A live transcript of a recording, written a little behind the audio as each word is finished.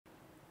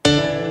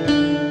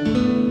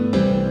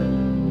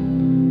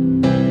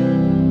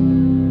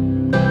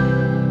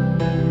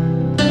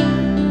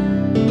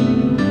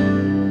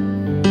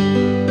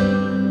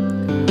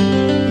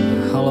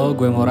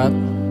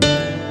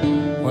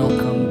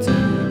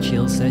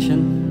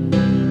session.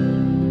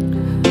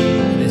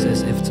 This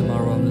is If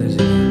Tomorrow I'm Losing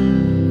You.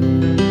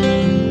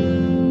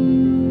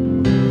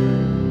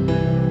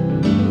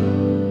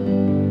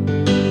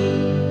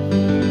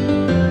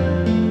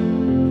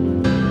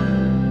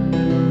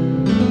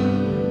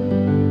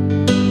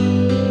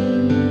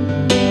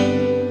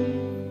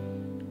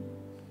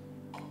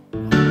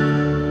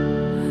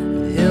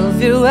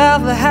 If you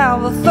ever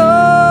have a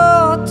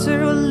thought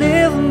to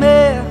leave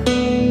me,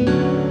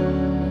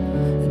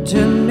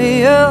 do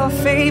me a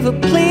favor,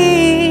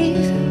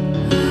 please.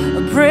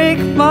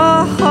 Break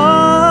my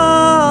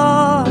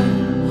heart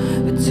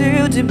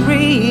to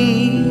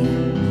debris.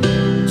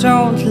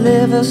 Don't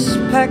leave a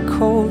speck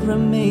over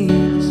me.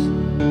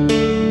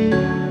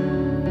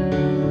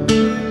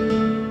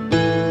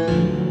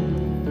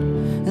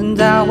 And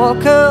I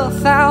walk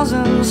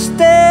 1,000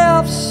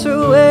 steps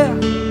away.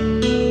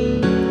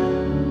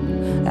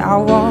 I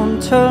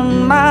won't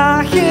turn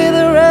my head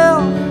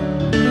around,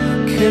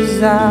 'cause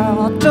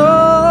I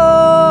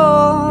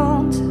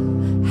don't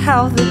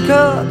have the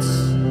guts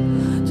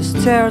to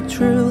stare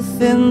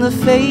truth in the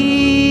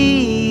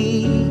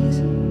face.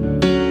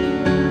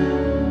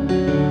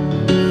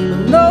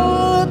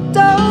 No, I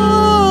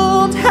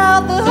don't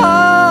have the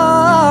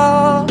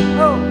heart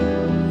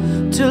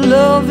to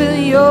love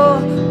in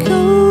your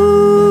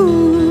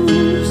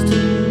ghost.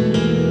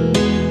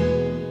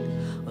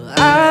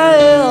 I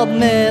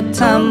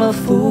admit I'm a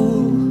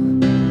fool.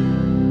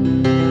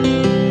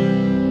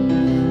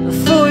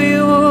 For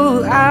you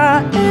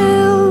I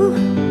am.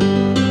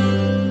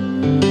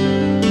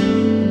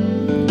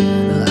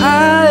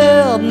 I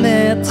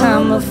admit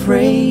I'm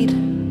afraid.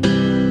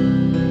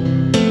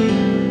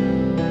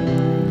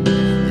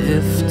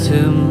 If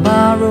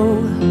tomorrow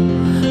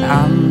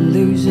I'm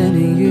losing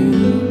you,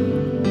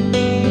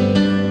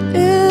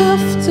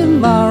 if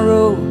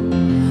tomorrow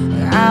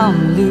I'm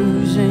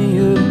losing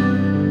you,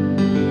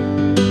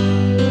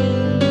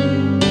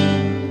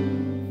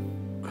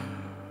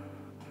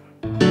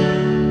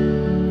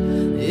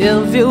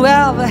 if you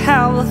ever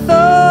have a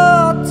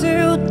thought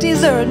to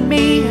desert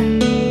me,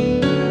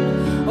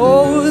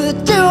 oh,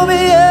 do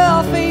me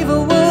a favor,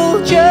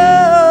 would you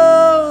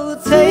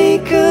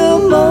take a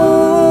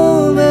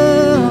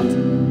moment,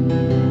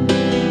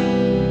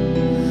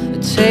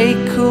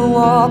 take a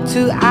walk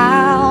to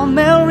our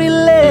memory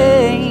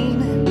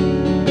lane,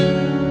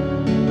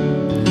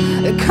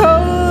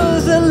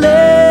 'cause the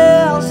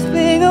last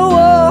thing I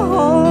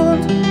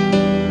want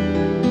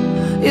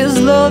is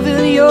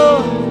loving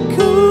your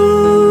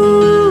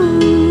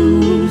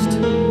ghost.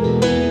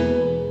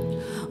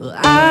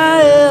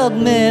 I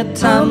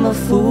admit I'm a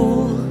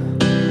fool.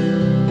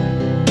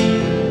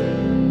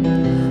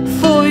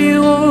 For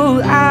you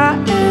I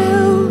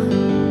am.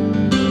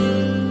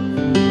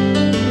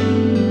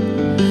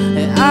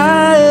 And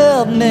I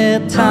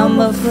admit I'm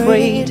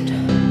afraid.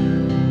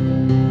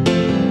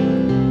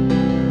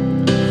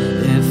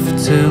 If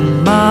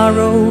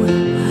tomorrow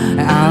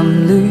I'm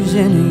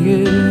losing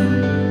you,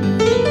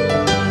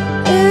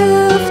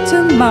 if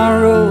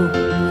tomorrow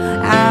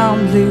I'm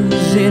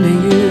losing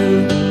you,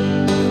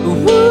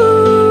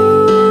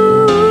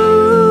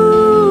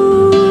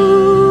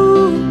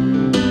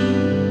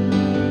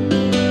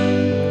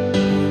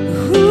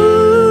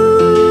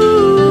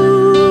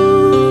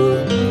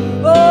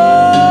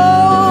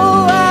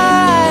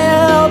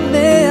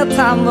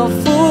 I'm a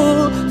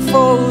fool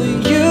for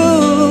you.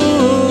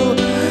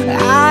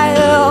 I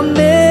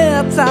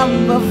admit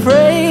I'm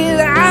afraid,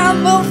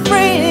 I'm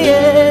afraid,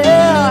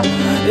 yeah.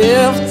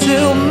 If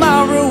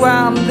tomorrow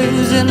I'm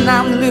losing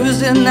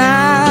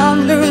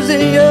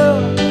you.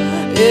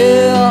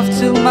 If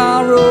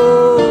tomorrow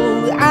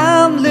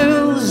I'm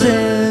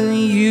losing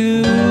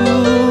you.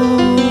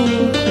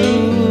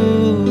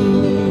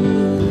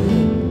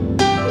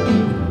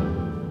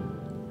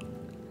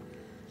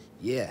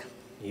 Yeah.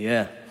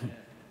 Yeah.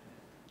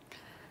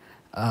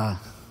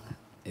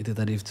 Itu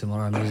tadi If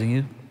Tomorrow I'm Losing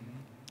You.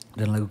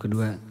 Dan lagu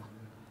kedua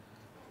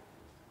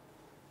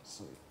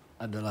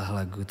adalah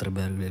lagu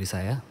terbaru dari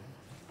saya.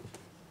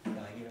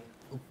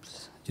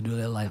 Oops.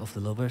 Judulnya Life of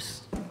the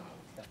Lovers.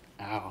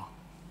 Ow.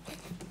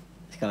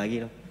 Sekali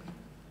lagi dong.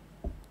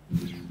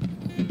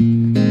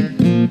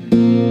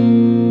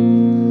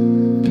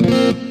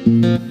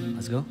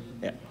 Let's go.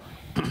 Ya.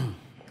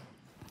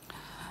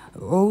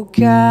 Oh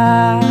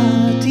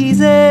God, is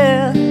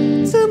it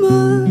too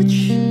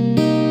much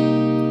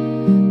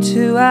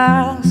to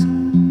ask?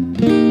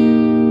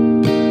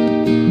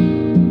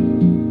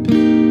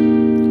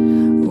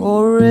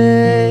 Or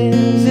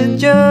is it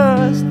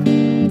just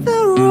the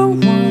wrong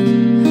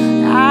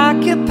one I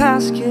keep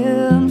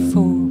asking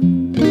for?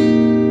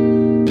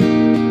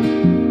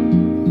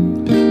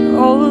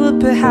 Or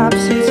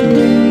perhaps it's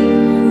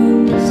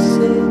me who's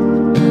sick,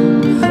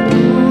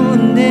 who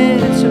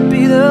needs a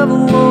bit of a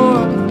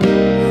warm.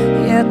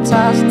 Yet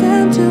I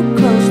stand too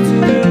close to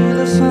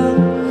the sun,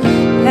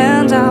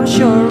 and I'm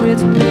sure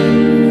it's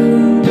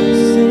me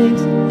who's sick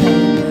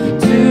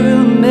to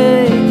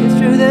make it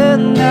through the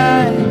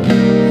night.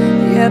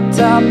 Yet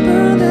I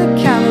burn the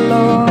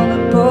candle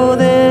on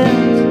both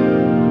ends.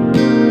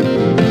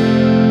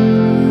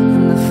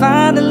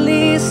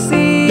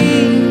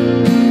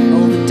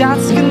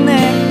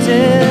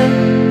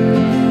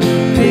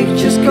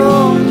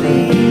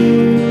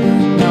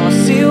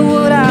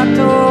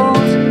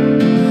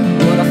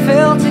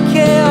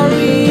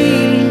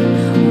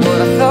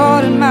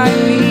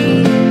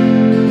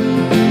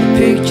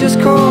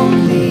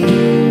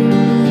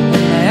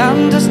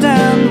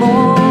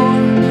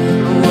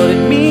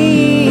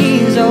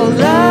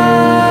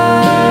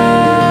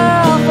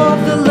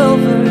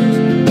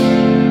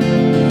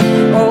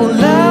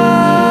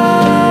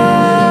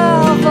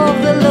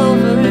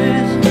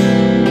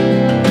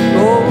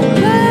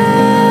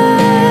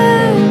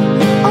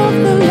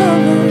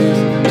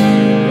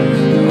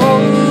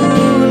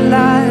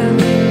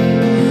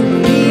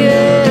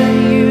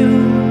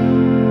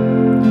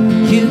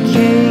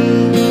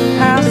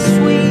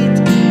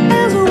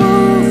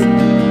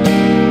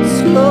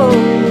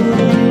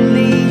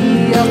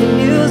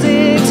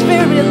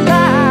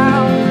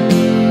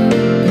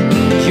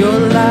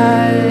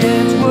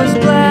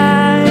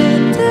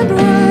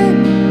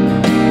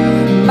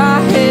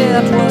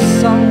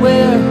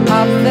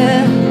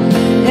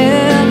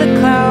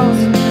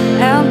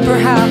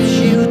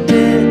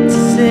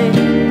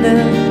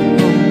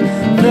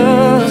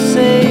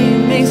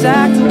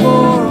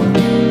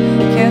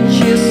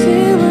 you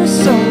see we're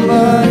so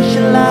much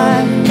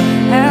alike?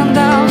 And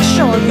I'll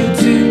show you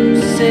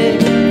to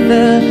save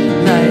the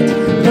night,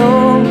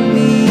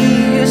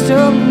 loneliest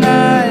of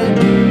night.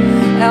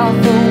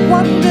 Ever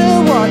wonder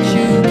what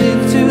you did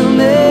to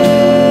me?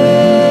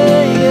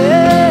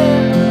 Yeah.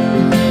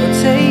 But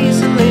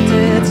taste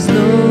it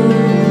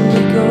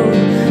slowly go,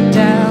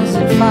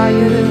 dancing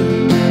fire,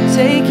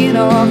 taking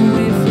off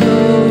we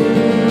flow,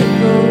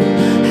 go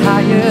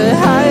higher,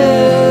 higher.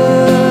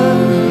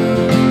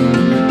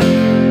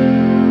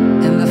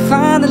 And I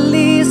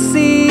finally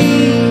see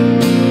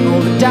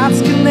all the dots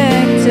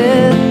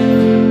connected,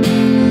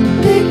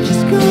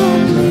 pictures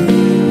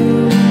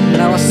complete.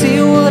 Now I see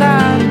what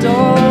I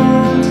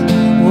don't,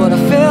 what I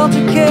failed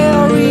to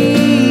carry,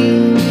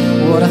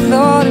 what I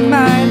thought it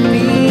might be.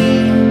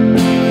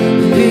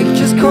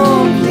 Pictures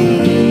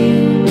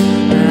complete,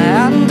 and I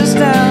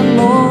understand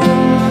more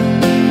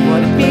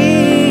what it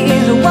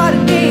means,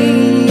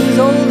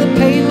 all the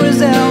pain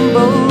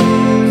resembles.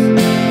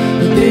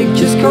 The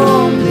picture's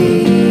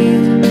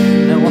complete,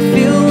 now I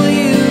feel what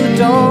you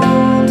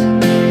don't,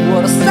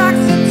 what I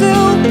sucks to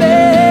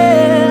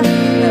bear.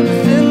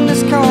 Everything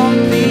is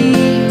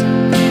complete,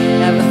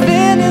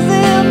 everything is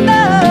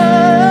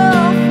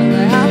enough, and I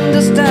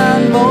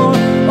understand more.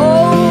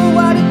 Oh,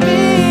 what it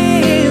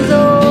means, oh,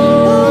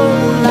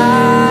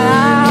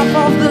 life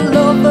of the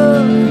lover,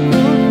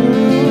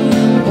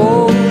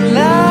 oh,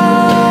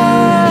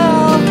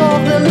 life of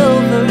the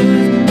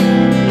lovers,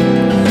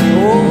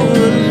 oh,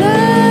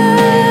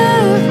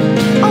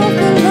 life of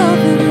the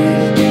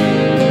lovers,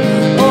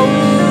 oh,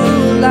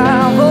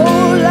 life,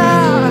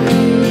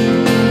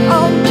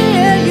 oh, me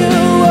and you,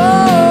 oh,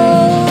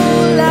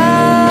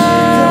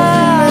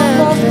 life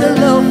of the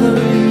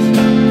lovers,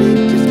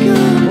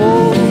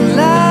 oh,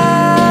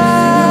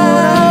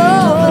 life of the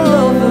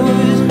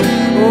lovers,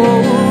 oh,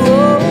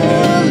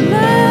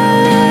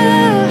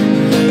 life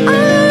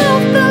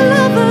of the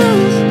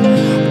lovers,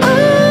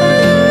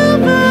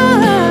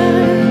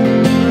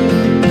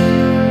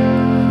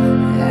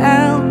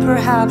 and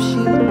perhaps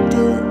you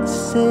did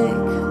seek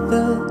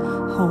the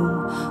home,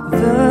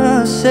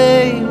 the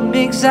same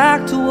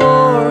exact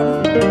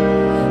word.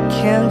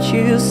 Can't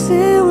you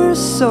see we're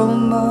so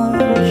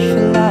much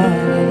alike?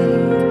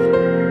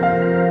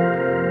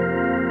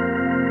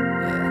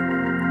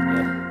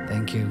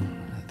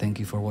 Thank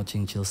you for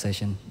watching Chill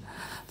Session.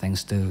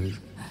 Thanks to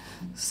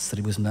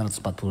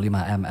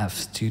 1945 MF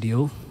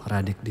Studio,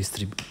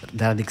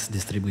 Radix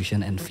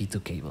Distribution and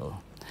V2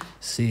 Cable.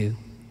 See you.